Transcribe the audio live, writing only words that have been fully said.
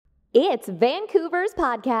It's Vancouver's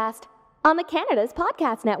podcast on the Canada's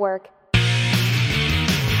Podcast Network.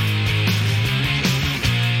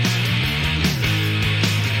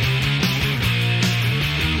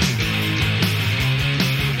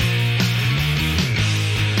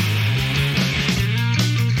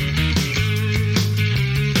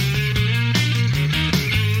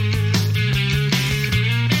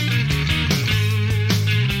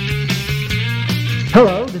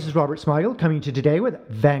 Hello, this is Robert Smigel coming to you today with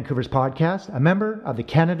Vancouver's Podcast, a member of the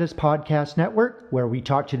Canada's Podcast Network, where we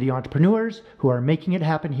talk to the entrepreneurs who are making it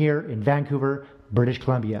happen here in Vancouver, British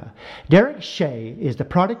Columbia. Derek Shea is the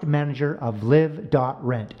product manager of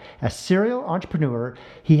Live.Rent. A serial entrepreneur,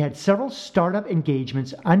 he had several startup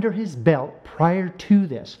engagements under his belt prior to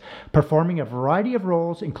this, performing a variety of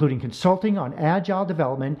roles, including consulting on agile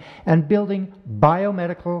development and building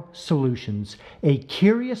biomedical solutions. A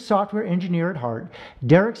curious software engineer at heart,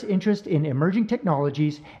 Derek's interest in emerging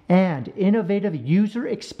technologies and innovative user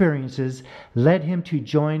experiences led him to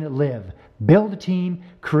join Live, build a team,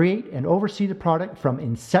 create and oversee the product from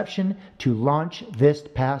inception to launch this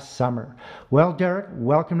past summer. Well, Derek,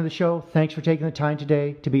 welcome to the show. Thanks for taking the time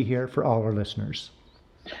today to be here for all our listeners.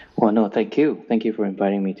 Well, no, thank you. Thank you for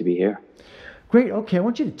inviting me to be here. Great. Okay, I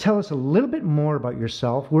want you to tell us a little bit more about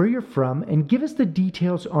yourself, where you're from, and give us the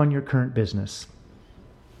details on your current business.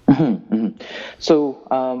 So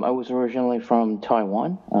I was originally from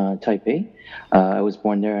Taiwan, Taipei. I was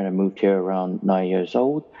born there and I moved here around 9 years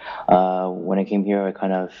old. When I came here, I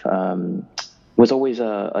kind of was always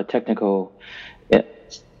a technical,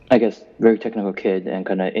 I guess, very technical kid and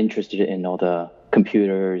kind of interested in all the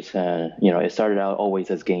computers. It started out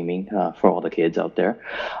always as gaming for all the kids out there.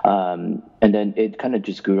 And then it kind of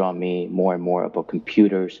just grew on me more and more about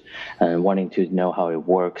computers and wanting to know how it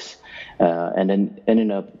works. And then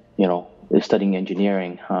ended up, studying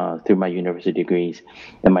engineering through my university degrees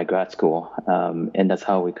and my grad school. And that's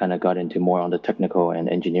how we kind of got into more on the technical and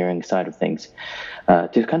engineering side of things,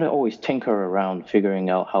 to kind of always tinker around figuring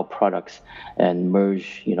out how products and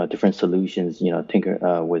merge, different solutions,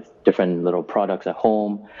 tinker with different little products at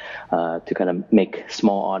home to kind of make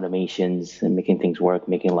small automations and making things work,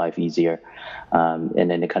 making life easier. And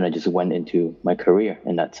then it kind of just went into my career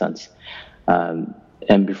in that sense.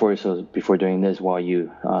 And before doing this, while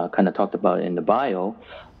you kind of talked about in the bio,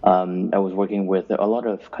 I was working with a lot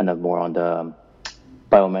of kind of more on the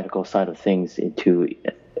biomedical side of things, to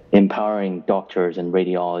empowering doctors and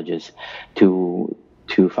radiologists to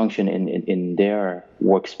function in their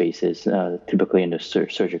workspaces, typically in the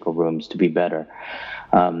surgical rooms, to be better.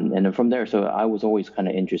 And then from there, so I was always kind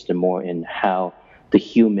of interested more in how the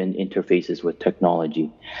human interfaces with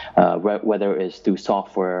technology, whether it's through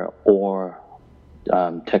software or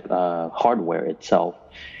hardware itself.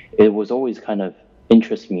 It was always kind of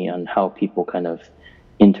interest me on how people kind of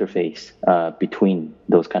interface between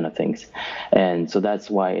those kind of things. And so that's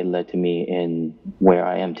why it led to me in where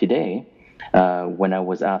I am today, when I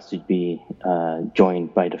was asked to be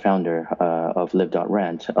joined by the founder of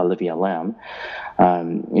Live.Rent, Olivia Lam.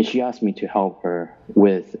 And she asked me to help her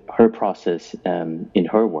with her process in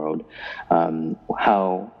her world,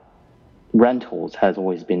 how rentals has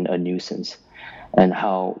always been a nuisance, and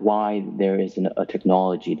why there isn't a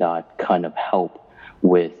technology that kind of help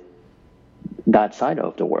with that side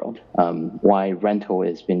of the world. Why rental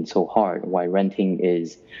has been so hard, why renting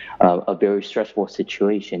is a very stressful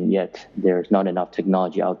situation, yet there's not enough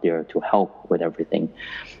technology out there to help with everything.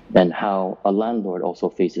 And how a landlord also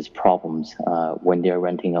faces problems when they're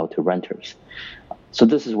renting out to renters. So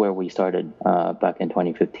this is where we started back in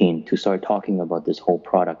 2015 to start talking about this whole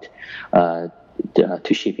product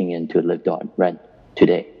to shipping into Live.Rent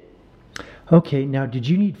today. Okay, now did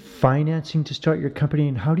you need financing to start your company,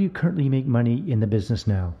 and how do you currently make money in the business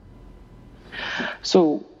now?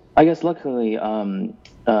 So I guess luckily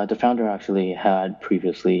the founder actually had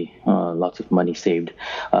previously lots of money saved,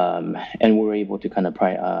 and we were able to kind of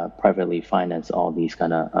privately finance all these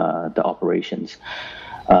kind of the operations.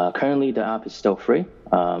 Currently the app is still free.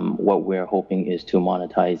 What we're hoping is to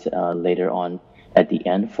monetize later on at the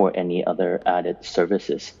end for any other added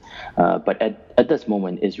services. But at this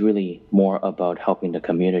moment, it's really more about helping the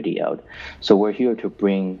community out. So we're here to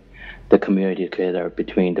bring the community together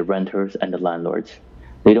between the renters and the landlords.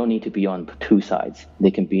 They don't need to be on two sides.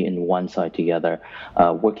 They can be in one side together,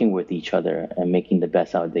 working with each other and making the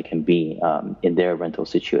best out they can be in their rental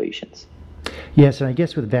situations. Yes, and I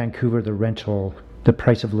guess with Vancouver, the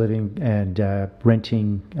price of living and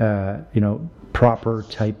renting, proper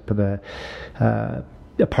type of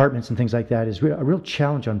apartments and things like that is a real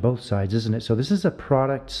challenge on both sides, isn't it? So this is a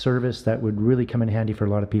product service that would really come in handy for a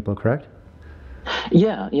lot of people, correct?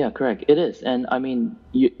 Yeah, correct. It is. And I mean,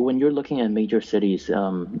 when you're looking at major cities,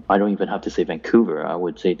 I don't even have to say Vancouver. I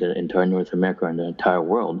would say the entire North America and the entire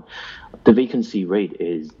world, the vacancy rate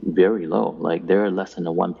is very low. Like they're less than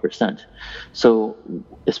a 1%. So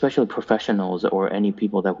especially professionals or any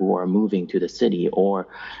people that who are moving to the city, or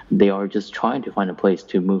they are just trying to find a place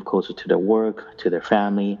to move closer to their work, to their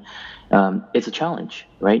family. It's a challenge,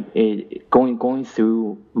 right? Going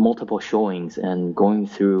through multiple showings and going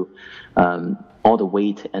through all the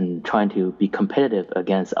wait and trying to be competitive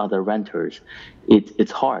against other renters,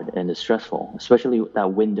 it's hard and it's stressful, especially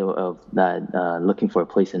that window of that looking for a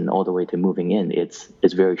place and all the way to moving in.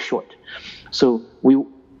 It's very short. So we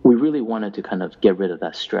really wanted to kind of get rid of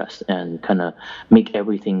that stress and kind of make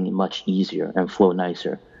everything much easier and flow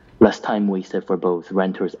nicer. Less time wasted for both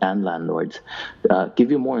renters and landlords,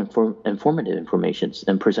 give you more informative information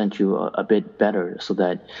and present you a bit better so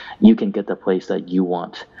that you can get the place that you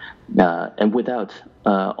want. And without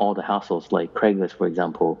all the hassles like Craigslist, for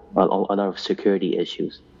example, a lot of security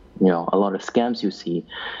issues, a lot of scams you see,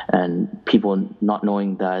 and people not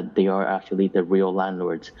knowing that they are actually the real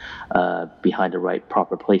landlords behind the right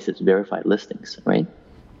proper places, verified listings, right?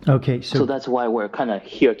 Okay, so that's why we're kind of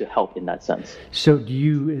here to help in that sense. So do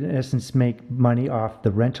you, in essence, make money off the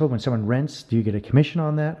rental? When someone rents, do you get a commission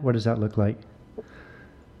on that? What does that look like?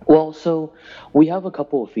 Well, so we have a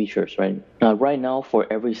couple of features, right? Right now, for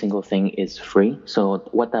every single thing is free. So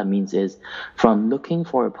what that means is from looking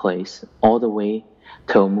for a place all the way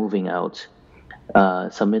till moving out,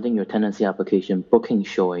 submitting your tenancy application, booking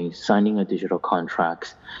showings, signing a digital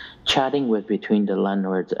contracts, chatting with between the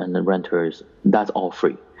landlords and the renters, that's all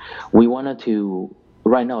free. We wanted to,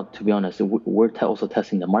 right now, to be honest, we're also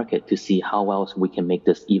testing the market to see how else we can make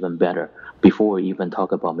this even better before we even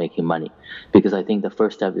talk about making money. Because I think the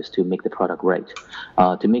first step is to make the product right,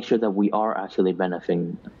 to make sure that we are actually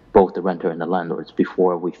benefiting both the renter and the landlords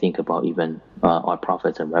before we think about even our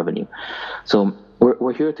profits and revenue. So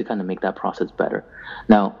we're here to kind of make that process better.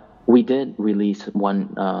 Now, we did release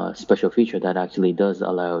one special feature that actually does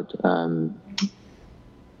allow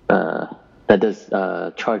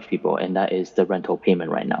charge people, and that is the rental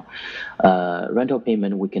payment right now. Rental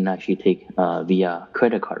payment we can actually take via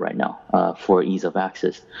credit card right now for ease of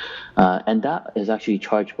access. And that is actually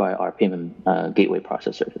charged by our payment gateway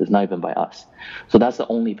processor. It's not even by us. So that's the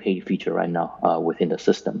only paid feature right now within the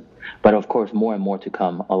system. But of course, more and more to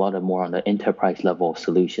come, a lot of more on the enterprise level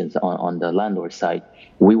solutions on the landlord side.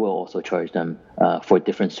 We will also charge them for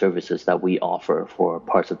different services that we offer for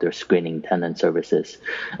parts of their screening, tenant services,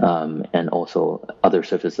 and also other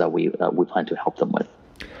services that we plan to help them with.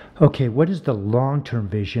 Okay, what is the long-term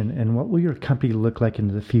vision, and what will your company look like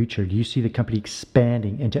into the future? Do you see the company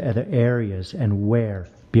expanding into other areas, and where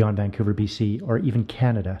beyond Vancouver, BC, or even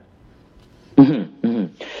Canada?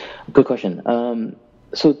 Good question.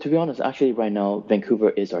 So to be honest, actually right now, Vancouver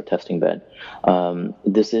is our testing bed.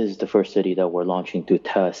 This is the first city that we're launching to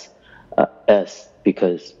test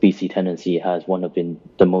because BC tenancy has one of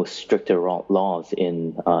the most stricter laws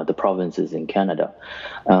in the provinces in Canada.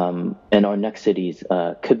 And our next cities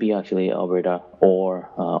could be actually Alberta or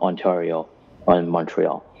Ontario and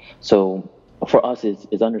Montreal. So for us,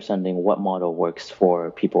 it's understanding what model works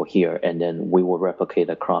for people here, and then we will replicate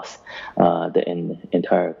across the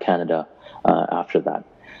entire Canada after that.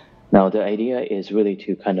 Now, the idea is really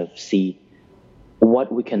to kind of see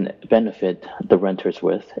what we can benefit the renters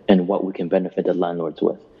with and what we can benefit the landlords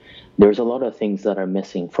with. There's a lot of things that are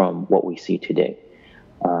missing from what we see today.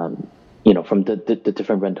 From the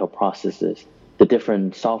different rental processes, the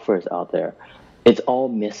different softwares out there, it's all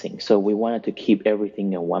missing. So we wanted to keep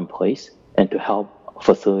everything in one place and to help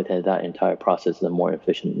facilitate that entire process in a more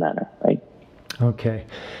efficient manner, right? Okay.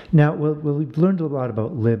 Now, we've learned a lot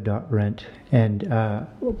about Live.Rent, and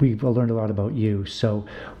we've learned a lot about you. So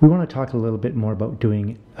we want to talk a little bit more about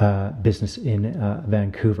doing business in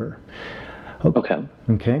Vancouver. Okay.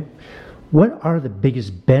 Okay. What are the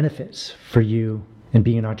biggest benefits for you in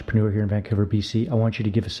being an entrepreneur here in Vancouver, BC? I want you to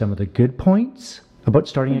give us some of the good points about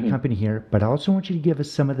starting a company here, but I also want you to give us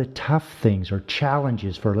some of the tough things or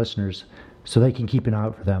challenges for our listeners so they can keep an eye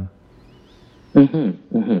out for them.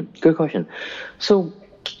 Good question. So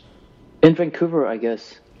in Vancouver, I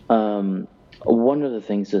guess one of the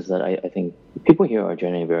things is that I think people here are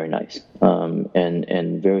generally very nice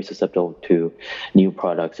and very susceptible to new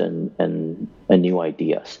products and new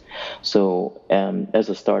ideas. So as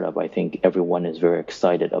a startup, I think everyone is very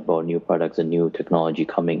excited about new products and new technology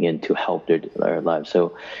coming in to help their lives.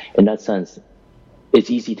 So in that sense, it's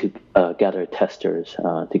easy to gather testers,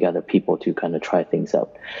 to gather people to kind of try things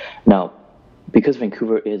out. Now, because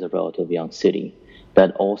Vancouver is a relatively young city,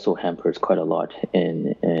 that also hampers quite a lot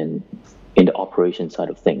in the operation side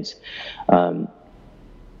of things.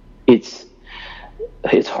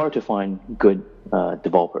 it's hard to find good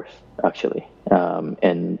developers actually,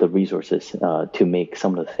 and the resources to make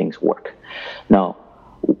some of the things work. Now,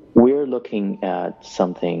 we're looking at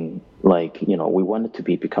something like, we want it to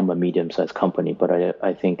become a medium-sized company, but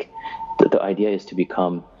I think the idea is to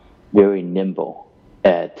become very nimble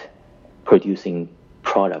at producing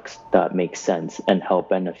products that make sense and help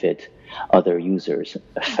benefit other users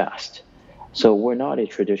fast. So we're not a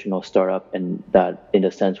traditional startup in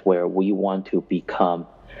the sense where we want to become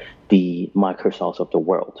the Microsofts of the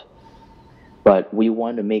world, but we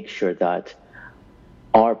want to make sure that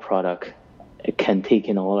our product can take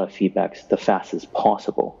in a lot of feedbacks the fastest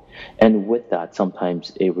possible. And with that,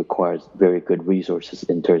 sometimes it requires very good resources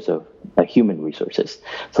in terms of human resources.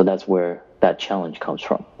 So that's where that challenge comes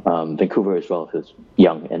from. Vancouver is relatively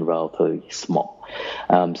young and relatively small.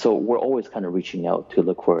 So we're always kind of reaching out to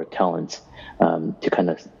look for talents to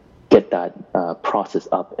kind of get that process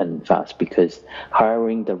up and fast, because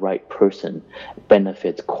hiring the right person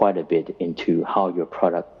benefits quite a bit into how your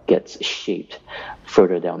product gets shaped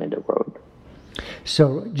further down in the road.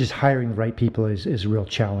 So just hiring the right people is a real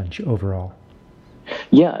challenge overall.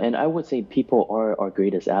 Yeah, and I would say people are our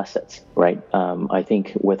greatest assets, right? I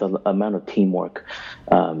think with an amount of teamwork,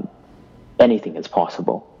 anything is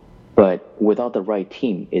possible. But without the right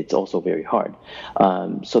team, it's also very hard.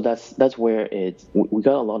 So that's where we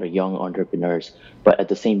got a lot of young entrepreneurs, but at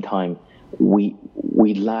the same time, we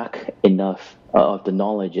lack enough of the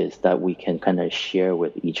knowledges that we can kind of share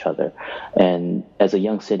with each other. And as a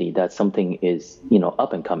young city, that's something is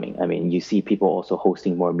up and coming. I mean, you see people also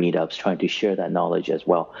hosting more meetups, trying to share that knowledge as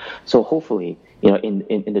well. So hopefully,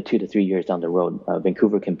 in the 2 to 3 years down the road,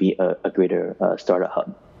 Vancouver can be a greater startup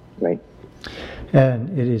hub, right?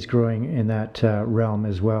 And it is growing in that realm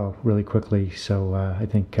as well, really quickly. So I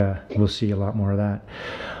think we'll see a lot more of that.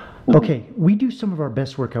 Okay, we do some of our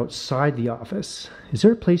best work outside the office. Is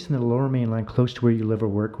there a place in the Lower Mainland close to where you live or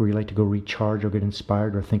work where you like to go recharge or get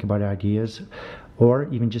inspired or think about ideas, or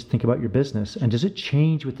even just think about your business? And does it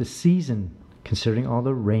change with the season, considering all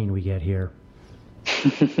the rain we get here?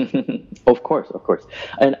 Of course.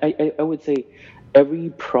 And I would say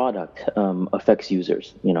every product affects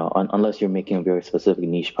users, unless you're making a very specific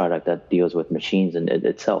niche product that deals with machines in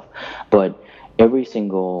itself. But every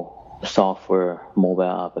single software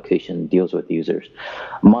mobile application deals with users.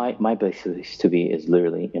 My place to be is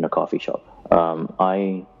literally in a coffee shop.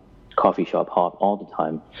 I coffee shop hop all the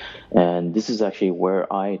time, and this is actually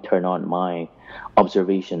where I turn on my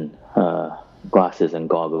observation glasses and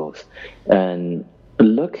goggles and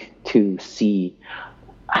look to see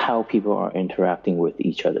how people are interacting with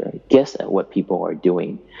each other, guess at what people are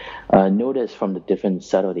doing, notice from the different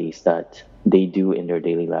subtleties that they do in their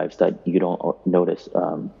daily lives that you don't notice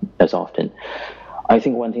as often. I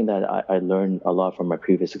think one thing that I learned a lot from my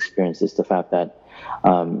previous experience is the fact that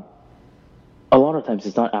a lot of times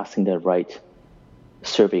it's not asking the right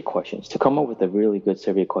survey questions. To come up with a really good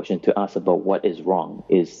survey question to ask about what is wrong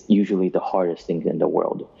is usually the hardest thing in the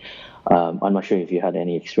world. I'm not sure if you had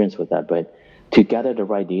any experience with that, but to gather the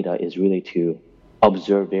right data is really to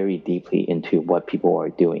observe very deeply into what people are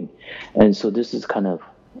doing. And so this is kind of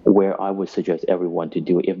where I would suggest everyone to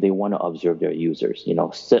do if they want to observe their users.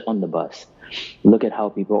 Sit on the bus, look at how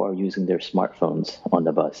people are using their smartphones on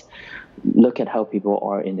the bus, look at how people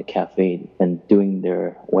are in the cafe and doing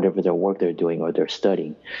whatever their work they're doing or they're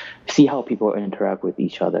studying. See how people interact with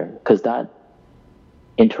each other, because that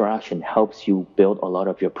interaction helps you build a lot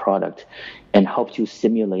of your product and helps you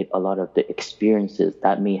simulate a lot of the experiences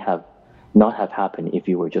that may not have happened if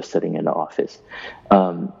you were just sitting in the office.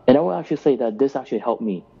 And I will actually say that this actually helped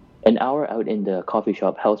me. An hour out in the coffee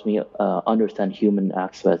shop helps me understand human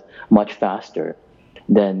aspects much faster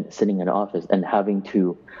than sitting in the office and having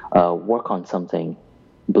to work on something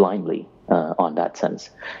blindly on that sense.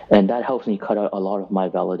 And that helps me cut out a lot of my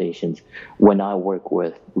validations when I work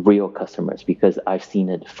with real customers, because I've seen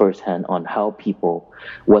it firsthand on how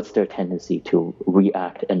what's their tendency to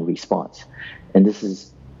react and respond. And this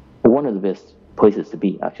is one of the best places to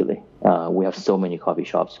be, actually. We have so many coffee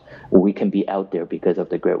shops. We can be out there because of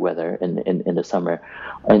the great weather in the summer.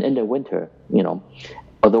 And in the winter,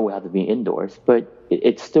 although we have to be indoors, but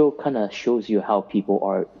it still kind of shows you how people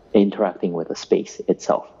are interacting with a space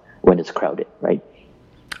itself when it's crowded, right?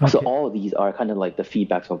 Okay. So all of these are kind of like the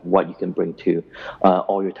feedbacks of what you can bring to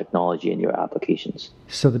all your technology and your applications.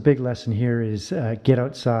 So the big lesson here is get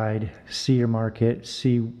outside, see your market,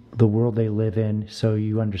 see the world they live in, so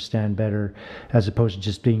you understand better, as opposed to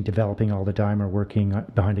just developing all the time or working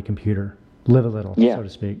behind a computer. Live a little, so to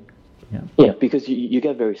speak. Yeah, because you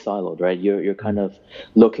get very siloed, right? You're kind of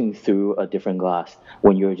looking through a different glass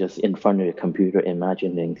when you're just in front of your computer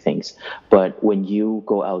imagining things. But when you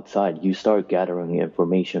go outside, you start gathering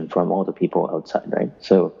information from all the people outside, right?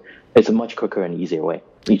 So it's a much quicker and easier way.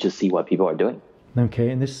 You just see what people are doing. Okay,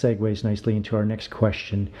 and this segues nicely into our next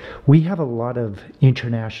question. We have a lot of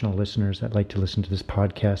international listeners that like to listen to this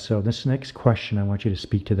podcast. So this next question, I want you to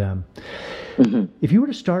speak to them. If you were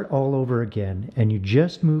to start all over again and you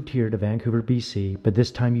just moved here to Vancouver, BC, but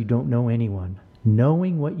this time you don't know anyone,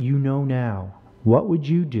 knowing what you know now, what would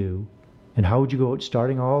you do and how would you go about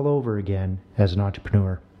starting all over again as an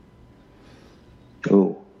entrepreneur?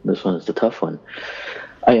 Ooh, this one is the tough one.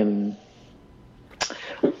 I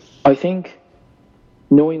think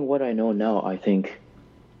knowing what I know now, I think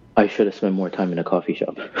I should have spent more time in a coffee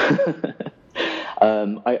shop.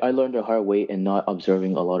 I learned the hard way in not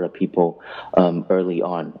observing a lot of people early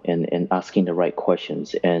on and asking the right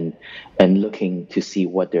questions and looking to see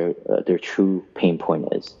what their true pain point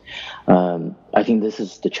is. I think this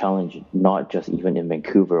is the challenge, not just even in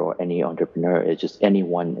Vancouver or any entrepreneur. It's just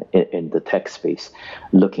anyone in the tech space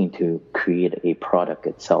looking to create a product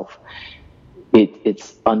itself.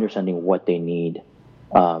 It's understanding what they need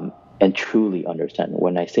and truly understand.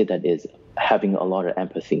 When I say that is having a lot of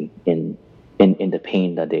empathy in the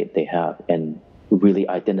pain that they have and really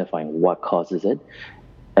identifying what causes it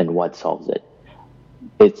and what solves it.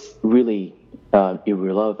 It's really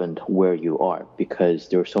irrelevant where you are because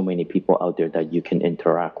there are so many people out there that you can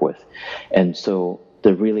interact with. And so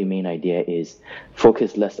the really main idea is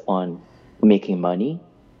focus less on making money,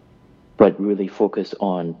 but really focus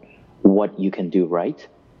on what you can do right.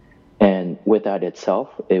 And with that itself,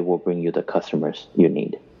 it will bring you the customers you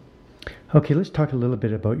need. Okay, let's talk a little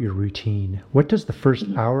bit about your routine. What does the first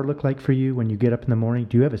hour look like for you when you get up in the morning?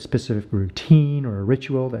 Do you have a specific routine or a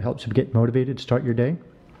ritual that helps you get motivated to start your day?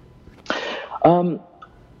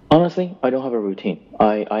 Honestly, I don't have a routine.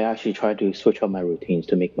 I actually try to switch up my routines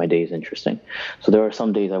to make my days interesting. So there are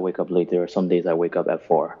some days I wake up late. There are some days I wake up at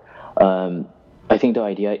 4. I think the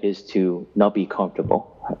idea is to not be comfortable.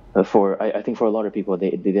 I think for a lot of people,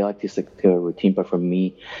 they like to stick to a routine, but for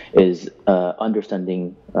me, is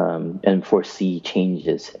understanding and foresee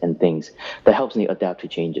changes and things that helps me adapt to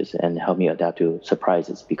changes and help me adapt to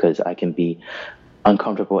surprises because I can be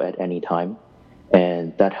uncomfortable at any time,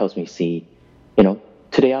 and that helps me see,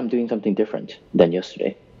 today I'm doing something different than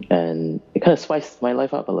yesterday, and it kind of spices my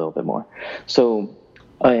life up a little bit more. So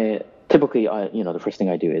typically, the first thing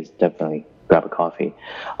I do is definitely grab a coffee,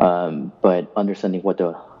 but understanding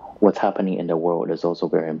what's happening in the world is also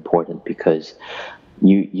very important because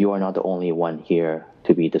you are not the only one here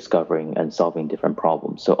to be discovering and solving different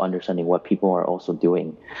problems. So understanding what people are also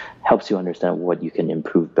doing helps you understand what you can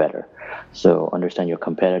improve better. So understand your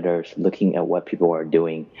competitors, looking at what people are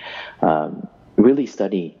doing, really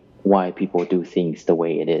study why people do things the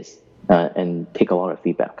way it is, and take a lot of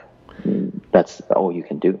feedback. That's all you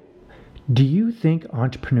can do. Do you think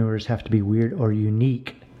entrepreneurs have to be weird or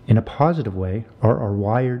unique in a positive way or are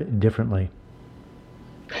wired differently?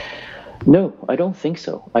 No, I don't think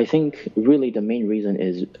so. I think really the main reason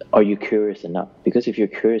is, are you curious enough? Because if you're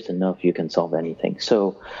curious enough, you can solve anything.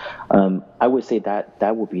 So I would say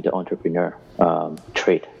that would be the entrepreneur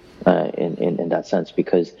trait in that sense.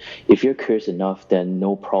 Because if you're curious enough, then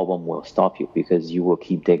no problem will stop you because you will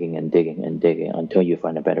keep digging and digging and digging until you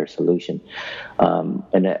find a better solution.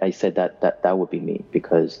 And I said that would be me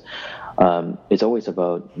because it's always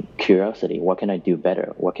about curiosity. What can I do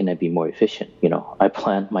better? What can I be more efficient? I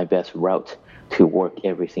plan my best route to work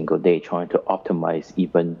every single day, trying to optimize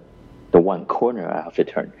even the one corner I have to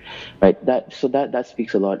turn, right? That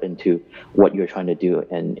speaks a lot into what you're trying to do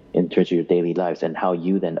and in terms of your daily lives and how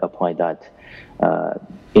you then apply that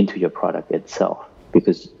into your product itself.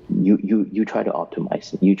 Because you try to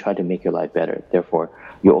optimize, you try to make your life better. Therefore,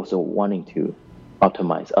 you're also wanting to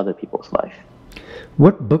optimize other people's life.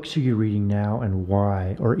 What books are you reading now and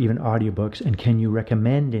why, or even audiobooks? And can you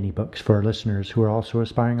recommend any books for our listeners who are also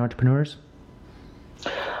aspiring entrepreneurs?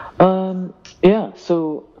 Yeah,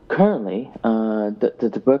 so currently,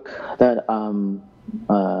 the book that I'm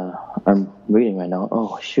reading right now,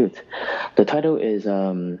 oh shoot, the title is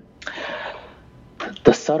The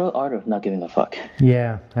Subtle Art of Not Giving a Fuck.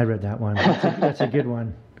 Yeah, I read that one. That's a good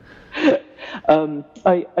one.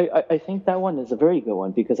 I think that one is a very good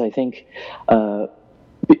one because I think,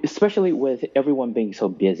 especially with everyone being so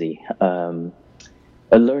busy,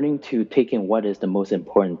 learning to take in what is the most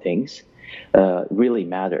important things really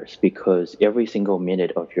matters because every single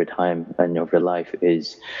minute of your time and of your life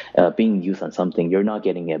is being used on something. You're not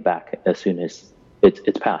getting it back as soon as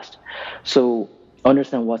it's passed. So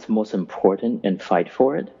understand what's most important and fight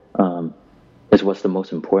for it. is what's the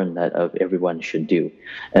most important that of everyone should do,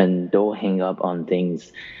 and don't hang up on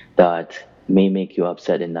things that may make you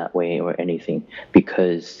upset in that way or anything,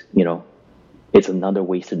 because it's another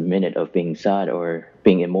wasted minute of being sad or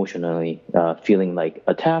being emotionally feeling like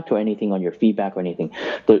attacked or anything on your feedback or anything.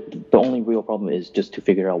 The only real problem is just to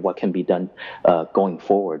figure out what can be done going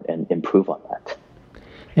forward and improve on that.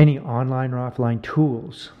 Any online or offline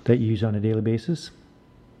tools that you use on a daily basis?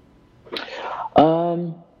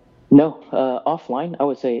 No, offline, I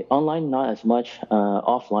would say. Online, not as much.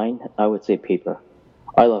 Offline, I would say paper.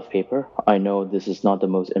 I love paper. I know this is not the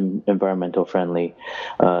most environmental friendly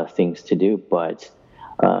things to do, but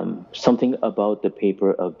something about the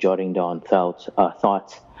paper of jotting down thoughts,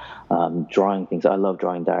 drawing things. I love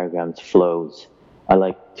drawing diagrams, flows. I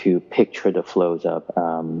like to picture the flows of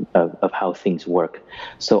how things work.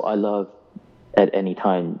 So I love at any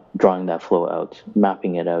time drawing that flow out,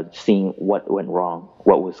 mapping it out, seeing what went wrong,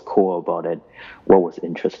 what was cool about it, what was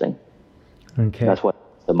interesting. Okay. That's what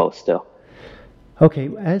the most still. Okay,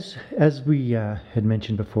 as we had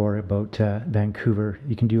mentioned before about Vancouver,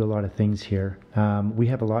 you can do a lot of things here. We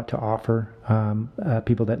have a lot to offer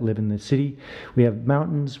people that live in the city. We have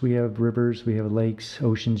mountains, we have rivers, we have lakes,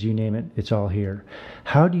 oceans, you name it, it's all here.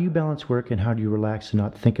 How do you balance work and how do you relax and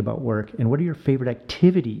not think about work? And what are your favorite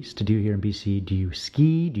activities to do here in BC? Do you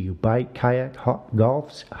ski? Do you bike, kayak,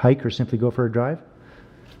 golf, hike, or simply go for a drive?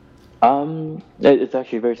 It's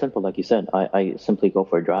actually very simple, like you said. I simply go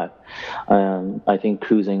for a drive. I think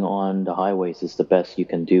cruising on the highways is the best you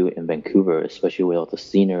can do in Vancouver, especially with all the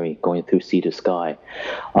scenery going through sea to sky.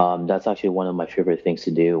 That's actually one of my favorite things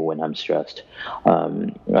to do when I'm stressed.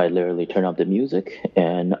 I literally turn up the music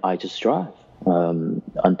and I just drive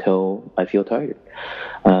until I feel tired.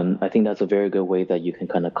 I think that's a very good way that you can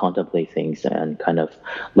kind of contemplate things and kind of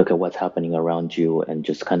look at what's happening around you and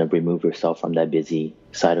just kind of remove yourself from that busy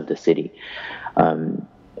side of the city.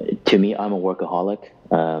 To me, I'm a workaholic,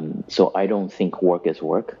 so I don't think work is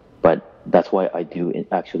work, but that's why I do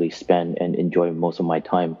actually spend and enjoy most of my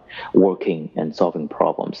time working and solving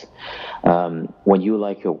problems. When you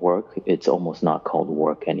like your work, it's almost not called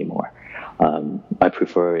work anymore. I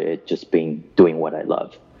prefer it just doing what I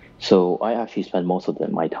love. So I actually spend most of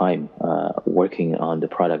my time working on the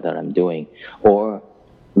product that I'm doing, or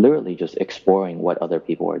literally just exploring what other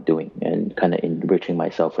people are doing and kind of enriching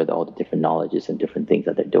myself with all the different knowledges and different things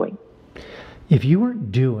that they're doing. If you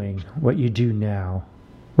weren't doing what you do now,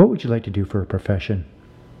 what would you like to do for a profession?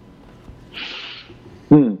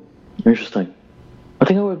 Interesting. I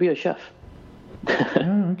think I would be a chef.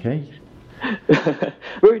 Oh, okay.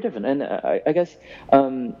 Very different. And I guess...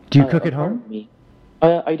 do you cook at home?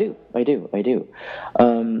 I do.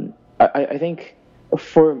 I think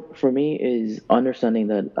for me is understanding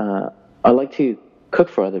that I like to cook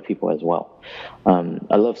for other people as well.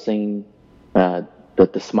 I love seeing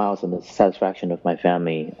the smiles and the satisfaction of my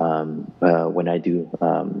family when I do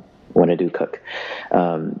cook.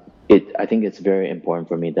 I think it's very important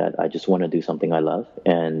for me that I just want to do something I love,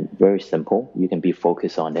 and very simple. You can be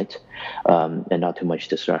focused on it and not too much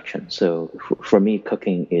distraction. So for me,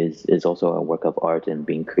 cooking is also a work of art and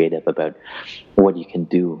being creative about what you can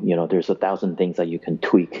do. There's 1,000 things that you can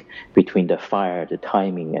tweak between the fire, the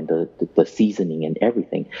timing, and the seasoning and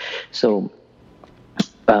everything. So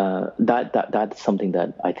that's something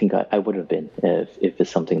that I think I would have been if it's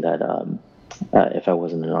something that if I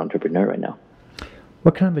wasn't an entrepreneur right now.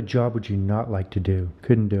 What kind of a job would you not like to do?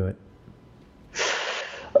 Couldn't do it?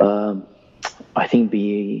 I think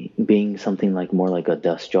being something like more like a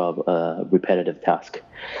desk job, repetitive task.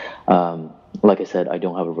 Like I said, I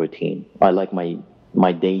don't have a routine. I like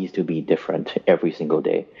my days to be different every single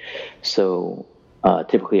day. So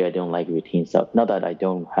typically I don't like routine stuff. Not that I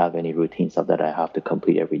don't have any routine stuff that I have to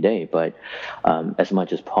complete every day, but as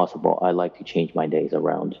much as possible, I like to change my days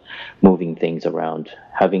around, moving things around,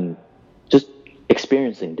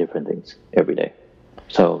 experiencing different things every day.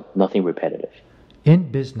 So nothing repetitive.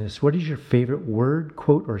 In business, what is your favorite word,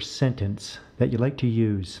 quote, or sentence that you like to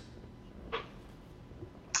use?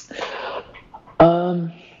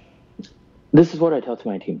 This is what I tell to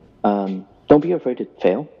my team. Don't be afraid to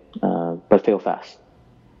fail, but fail fast.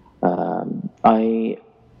 I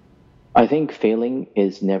think failing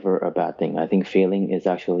is never a bad thing. I think failing is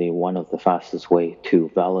actually one of the fastest way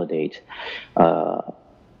to validate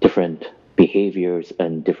different behaviors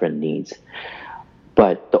and different needs.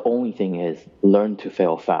 But the only thing is learn to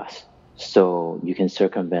fail fast so you can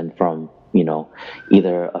circumvent from,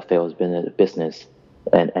 either a failed business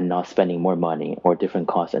and not spending more money, or different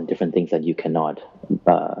costs and different things that you cannot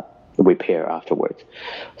repair afterwards.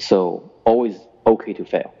 So always okay to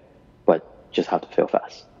fail, but just have to fail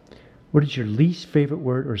fast. What is your least favorite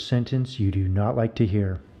word or sentence you do not like to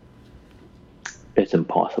hear? It's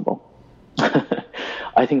impossible.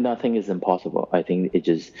 I think nothing is impossible. I think it's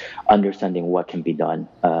just understanding what can be done.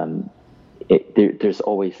 There's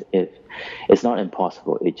always, if it's not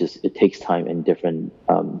impossible, it takes time and different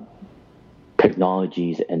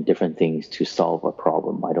technologies and different things to solve a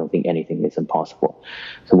problem. I don't think anything is impossible.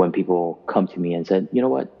 So when people come to me and said, you know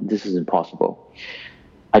what, this is impossible,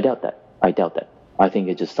 I doubt that. I think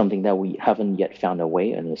it's just something that we haven't yet found a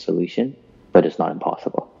way and a solution, but it's not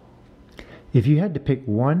impossible. If you had to pick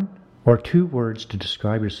one or two words to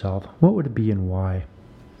describe yourself, what would it be and why?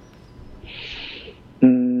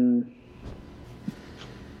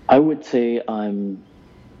 I would say I'm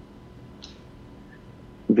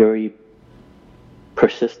very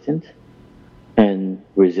persistent and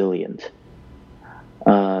resilient.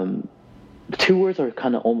 The two words are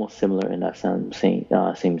kind of almost similar in that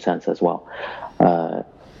same sense as well,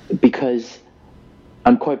 because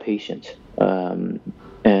I'm quite patient, and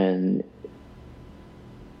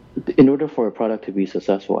in order for a product to be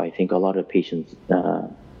successful, I think a lot of patience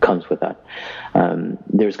comes with that.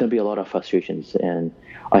 There's going to be a lot of frustrations, and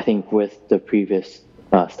I think with the previous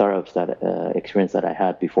startups that experience that I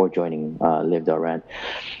had before joining Live.Rent,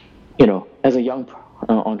 as a young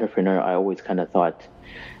entrepreneur, I always kind of thought,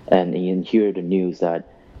 and you hear the news that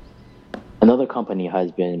another company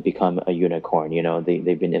has become a unicorn.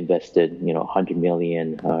 They've been invested, 100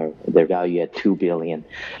 million, their value at 2 billion.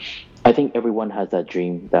 I think everyone has that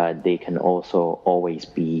dream that they can also always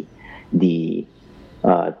be the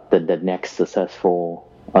next successful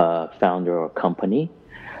founder or company.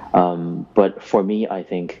 But for me, I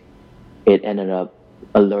think it ended up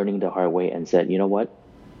learning the hard way and said, you know what?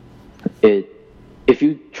 If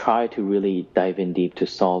you try to really dive in deep to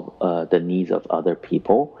solve the needs of other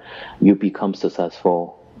people, you become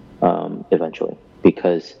successful eventually,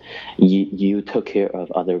 because you took care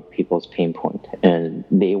of other people's pain point, and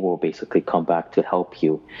they will basically come back to help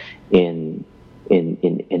you in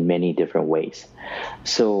many different ways.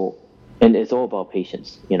 So, and it's all about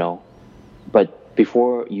patience, but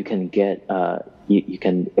before you can get you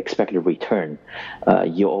can expect a return,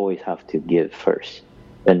 you always have to give first,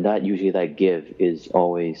 and that give is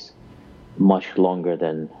always much longer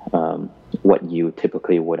than what you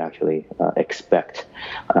typically would actually expect,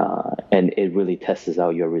 and it really tests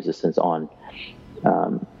out your resistance on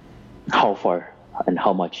how far and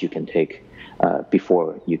how much you can take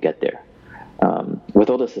before you get there. With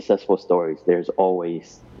all the successful stories, there's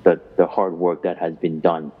always the hard work that has been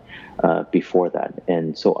done before that,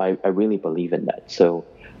 and so I really believe in that. So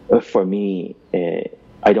for me,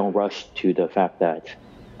 I don't rush to the fact that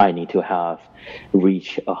I need to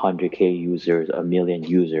reach 100K users, 1 million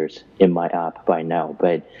users in my app by now.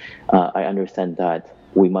 But I understand that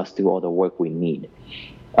we must do all the work we need,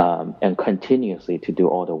 and continuously to do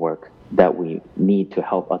all the work that we need to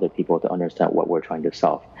help other people to understand what we're trying to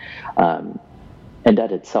solve. And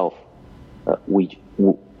that itself,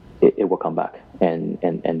 it will come back. And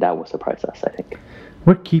that will surprise us, I think.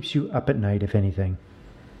 What keeps you up at night, if anything?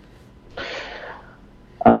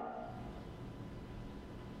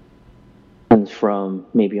 From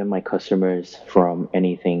maybe on my customers, from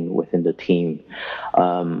anything within the team.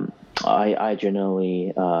 I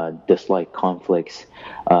generally dislike conflicts,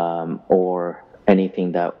 or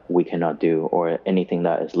anything that we cannot do, or anything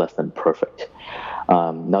that is less than perfect.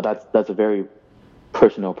 Now that's a very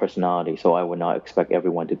personal personality, so I would not expect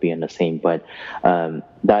everyone to be in the same, but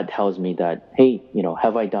that tells me that, hey,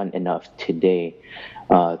 have I done enough today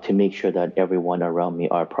to make sure that everyone around me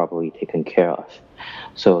are properly taken care of?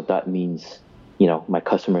 So that means, my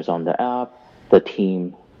customers on the app, the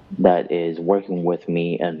team that is working with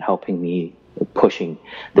me and helping me pushing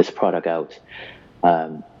this product out.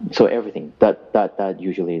 So everything that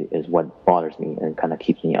usually is what bothers me and kind of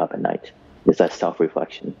keeps me up at night, is that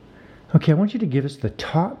self-reflection. Okay, I want you to give us the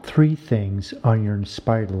top 3 things on your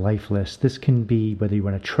inspired life list. This can be whether you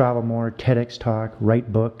want to travel more, TEDx talk,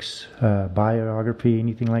 write books, biography,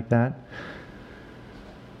 anything like that.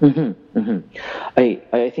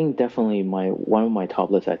 I think definitely one of my top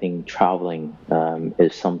lists, I think traveling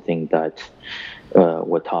is something that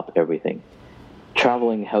would top everything.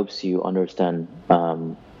 Traveling helps you understand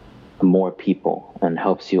more people, and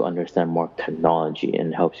helps you understand more technology,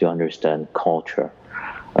 and helps you understand culture.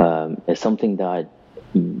 It's something that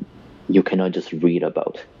you cannot just read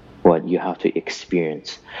about, but you have to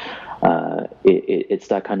experience. It's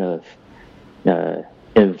that kind of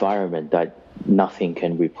environment that nothing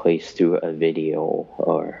can replace through a video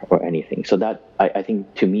or anything. So that I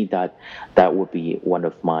think, to me, that would be one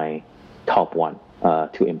of my top one.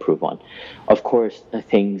 to improve on. Of course,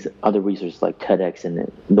 other resources like TEDx,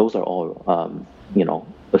 and those are all,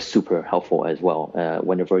 super helpful as well.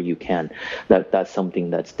 Whenever you can, that's something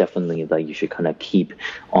that's definitely that you should kind of keep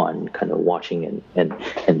on kind of watching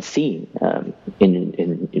and seeing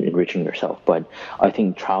in enriching yourself. But I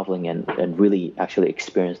think traveling and really actually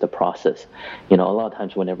experience the process. A lot of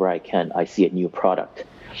times whenever I see a new product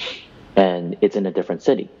and it's in a different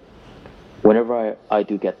city. Whenever I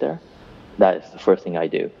do get there, that is the first thing I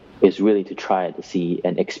do, is really to try to see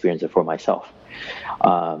and experience it for myself.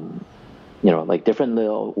 Like different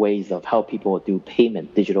little ways of how people do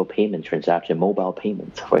digital payment transaction, mobile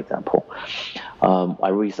payments, for example. I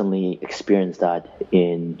recently experienced that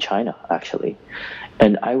in China, actually.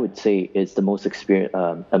 And I would say it's the most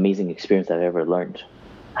amazing experience I've ever learned.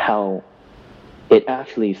 How it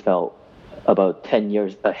actually felt about 10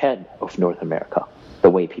 years ahead of North America, the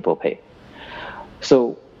way people pay.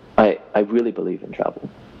 So I really believe in travel.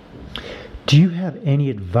 Do you have any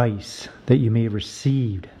advice that you may have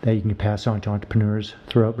received that you can pass on to entrepreneurs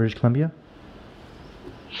throughout British Columbia?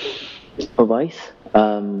 Advice?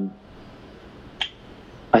 I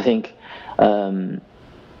think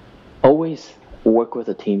always work with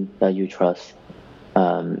a team that you trust,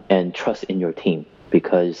 and trust in your team,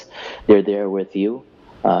 because they're there with you.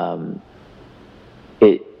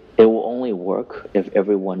 It will only work if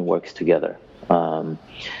everyone works together.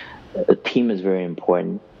 A team is very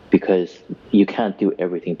important because you can't do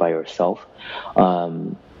everything by yourself.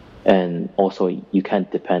 And also you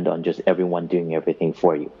can't depend on just everyone doing everything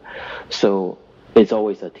for you. So it's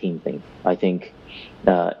always a team thing. I think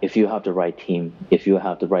if you have the right team, if you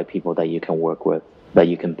have the right people that you can work with, that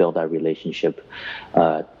you can build that relationship,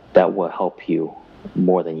 that will help you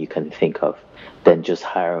more than you can think of, than just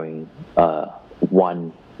hiring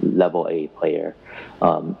one level A player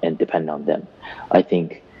and depend on them. I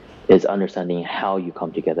think it's understanding how you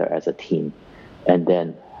come together as a team, and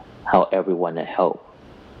then how everyone help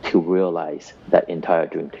to realize that entire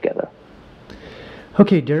dream together.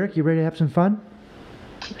 Okay, Derek, you ready to have some fun?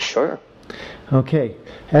 Sure. Okay.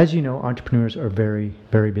 As you know, entrepreneurs are very,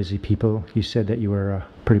 very busy people. You said that you were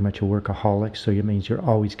pretty much a workaholic, so it means you're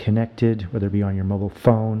always connected, whether it be on your mobile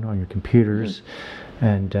phone, on your computers,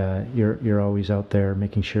 and you're always out there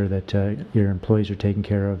making sure that your employees are taken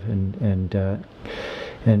care of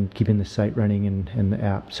and keeping the site running and the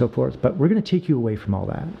app, so forth. But we're going to take you away from all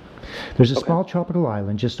that. There's a small tropical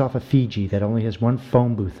island just off of Fiji that only has one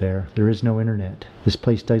phone booth there. There is no internet. This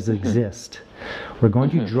place does exist. We're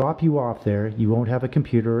going to drop you off there. You won't have a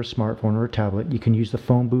computer or a smartphone or a tablet. You can use the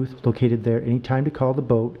phone booth located there anytime to call the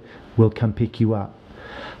boat. We'll come pick you up.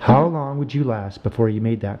 How long would you last before you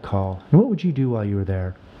made that call? And what would you do while you were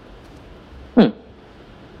there?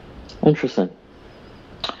 Interesting.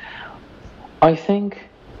 I think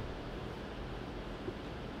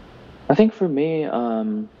for me,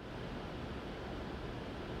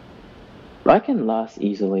 I can last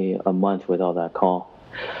easily a month without that call,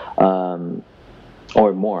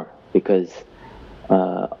 or more, because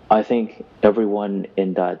I think everyone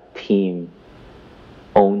in that team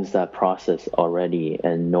owns that process already,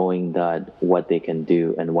 and knowing that what they can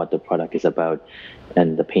do and what the product is about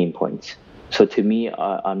and the pain points. So to me,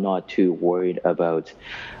 I'm not too worried about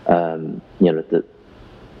the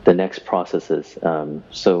next processes.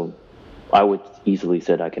 So I would easily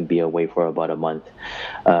say I can be away for about a month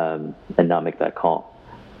and not make that call.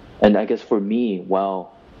 And I guess for me,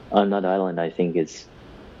 while on that island, I think it's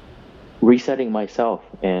resetting myself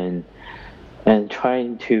and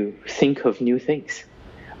trying to think of new things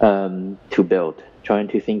to build, trying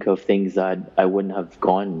to think of things that I wouldn't have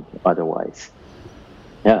gone otherwise.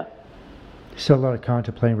 Yeah. So a lot of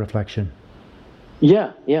contemplating, reflection.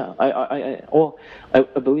 Yeah. I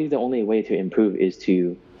believe the only way to improve is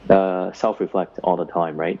to self-reflect all the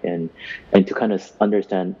time, right? And to kind of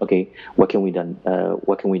understand, okay, what can we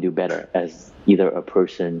do better as either a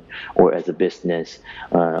person or as a business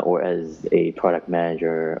or as a product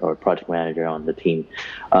manager or project manager on the team.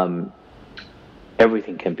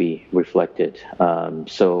 Everything can be reflected,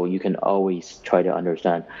 so you can always try to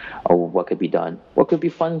understand what could be done, what could be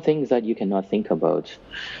fun things that you cannot think about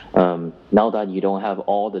now that you don't have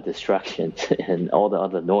all the distractions and all the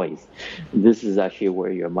other noise. This is actually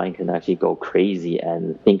where your mind can actually go crazy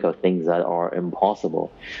and think of things that are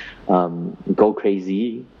impossible. Go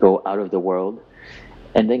crazy, go out of the world,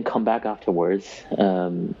 and then come back afterwards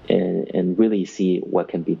and really see what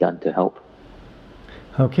can be done to help.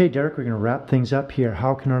 Okay, Derek, we're going to wrap things up here.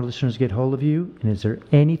 How can our listeners get hold of you? And is there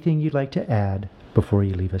anything you'd like to add before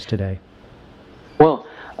you leave us today? Well,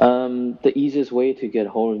 The easiest way to get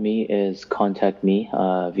hold of me is contact me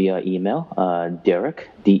via email, Derick,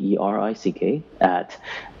 Derick, at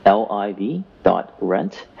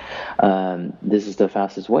liv.rent. This is the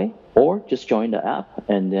fastest way. Or just join the app,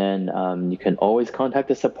 and then you can always contact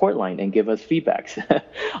the support line and give us feedbacks.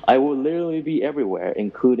 I will literally be everywhere,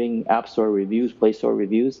 including App Store reviews, Play Store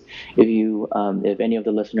reviews. If any of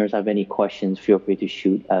the listeners have any questions, feel free to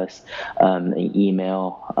shoot us an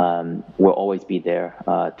email. We'll always be there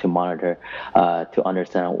to monitor, to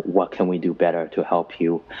understand what can we do better to help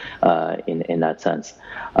you in that sense.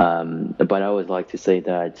 But I always like to say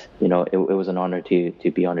that it was an honor to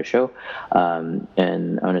be on the show,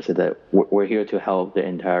 and honestly, that we're here to help the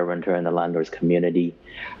entire renter and the landlords community,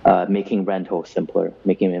 making rental simpler,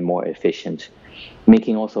 making it more efficient,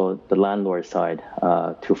 making also the landlord side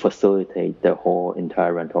to facilitate the whole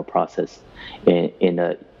entire rental process in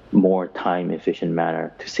a more time efficient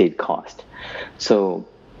manner to save cost. So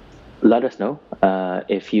let us know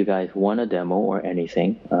if you guys want a demo or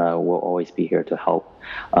anything. We'll always be here to help,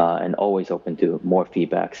 and always open to more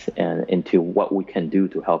feedbacks and into what we can do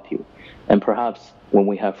to help you. And perhaps when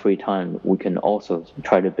we have free time, we can also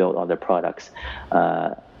try to build other products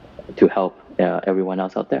to help everyone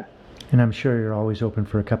else out there. And I'm sure you're always open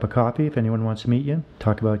for a cup of coffee if anyone wants to meet you,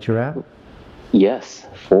 talk about your app. Yes,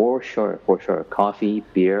 for sure. Coffee,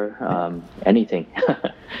 beer, anything.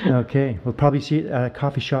 Okay, we'll probably see you at a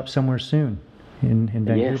coffee shop somewhere soon in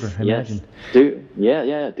Vancouver, I imagine.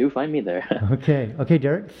 Do find me there. Okay,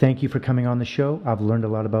 Derick, thank you for coming on the show. I've learned a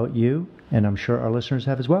lot about you, and I'm sure our listeners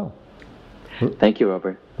have as well. Thank you,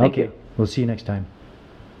 Robert. Thank you. We'll see you next time.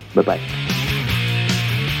 Bye-bye.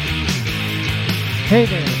 Hey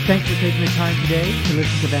there, thanks for taking the time today to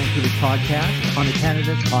listen to Vancouver's podcast on the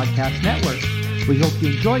Canada's Podcast Network. We hope you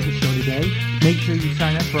enjoyed the show today. Make sure you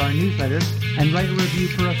sign up for our newsletter and write a review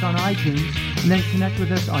for us on iTunes, and then connect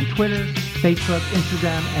with us on Twitter, Facebook,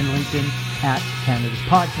 Instagram, and LinkedIn at Canada's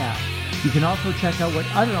Podcast. You can also check out what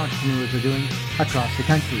other entrepreneurs are doing across the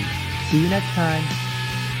country. See you next time.